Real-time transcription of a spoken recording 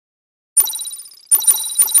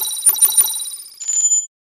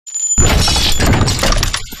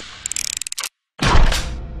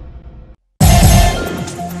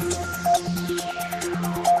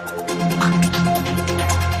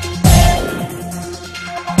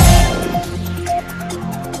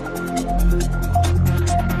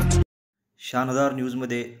शानदार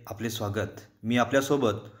न्यूजमध्ये आपले स्वागत। मी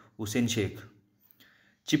आपल्यासोबत हुसेन शेख।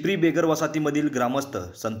 चिपरी बेगर वसाहतीमधील ग्रामस्थ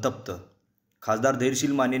संतप्त। खासदार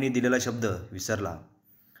धैर्यशील मानेंनी दिलेला शब्द विसरला।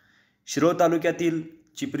 शिरोळ तालुक्यातील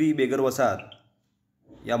चिपरी बेगर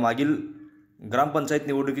वसाहत या मागील ग्रामपंचायत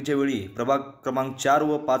निवडणुकीच्या वेळी प्रभाग क्रमांक 4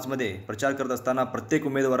 व 5 मध्ये प्रचार करत असताना प्रत्येक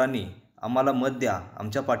उमेदवारांनी आम्हाला मत द्या,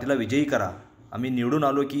 आमच्या पार्टीला विजयी करा, आम्ही निवडून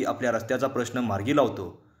आलो की आपल्या रस्त्याचा प्रश्न मार्गी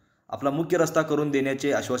लावतो, आपला मुख्य रस्ता करून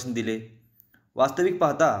देण्याचे आश्वासन दिले। वास्तविक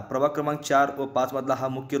पाहता प्रभाग क्रमांक 4 व 5 मधला हा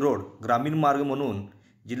मुख्य रोड ग्रामीण मार्ग म्हणून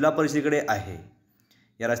जिल्हा परिषदेकडे आहे।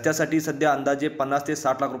 या रस्त्यासाठी सध्या अंदाजे 50 ते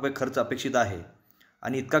 60 लाख रुपये खर्च अपेक्षित आहे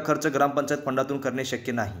आणि इतका खर्च ग्रामपंचायत फंडातून करणे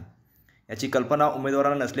शक्य नाही। याची कल्पना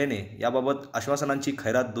उमेदवारांना नसल्याने याबाबत आश्वासनांची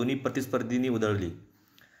खैरात दोन्ही प्रतिस्पर्धींनी उधळली।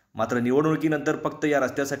 मात्र निवडणुकीनंतर फक्त या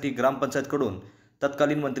रस्त्यासाठी ग्रामपंचायतकडून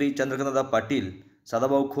तत्कालीन मंत्री चंद्रकांतदादा पाटील,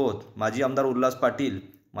 सदाभाऊ खोत, माजी आमदार उल्हास पाटील,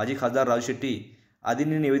 माजी खासदार राजू शेट्टी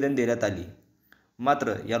आदींनी निवेदन देण्यात आली।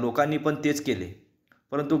 मात्र या लोकांनी पण तेच केले।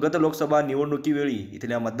 परंतु गत लोकसभा निवडणुकीवेळी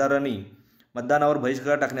इथल्या मतदारांनी मतदानावर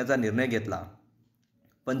बहिष्कार टाकण्याचा निर्णय घेतला।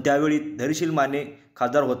 पण त्यावेळी धैर्यशील माने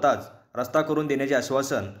खासदार होताच रस्ता करून देण्याचे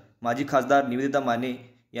आश्वासन माजी खासदार निवेदिता माने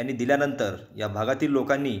यांनी दिल्यानंतर या भागातील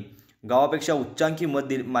लोकांनी गावापेक्षा उच्चांकी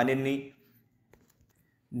मत मानेंनी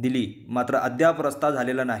दिली। मात्र अद्याप रस्ता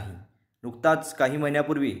झालेला नाही। नुकताच काही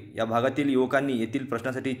महिन्यापूर्वी या भागातील युवकांनी येथील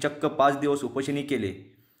प्रश्नासाठी चक्क 5 दिवस उपोषणही केले,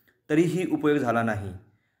 तरीही उपयोग झाला नाही।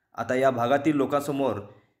 आता या भागातील लोकांसमोर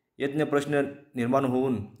यज्ञ प्रश्न निर्माण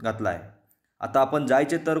होऊन घातलाय। आता आपण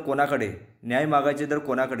जायचे तर कोणाकडे, न्याय मागायचे तर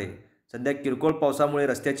कोणाकडे? सध्या किरकोळ पावसामुळे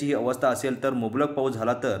रस्त्याची ही अवस्था असेल तर मुबलक पाऊस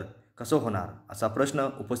झाला तर कसं होणार, असा प्रश्न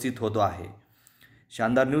उपस्थित होतो आहे।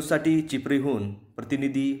 शानदार न्यूजसाठी चिपरीहून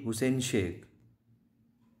प्रतिनिधी हुसेन शेख।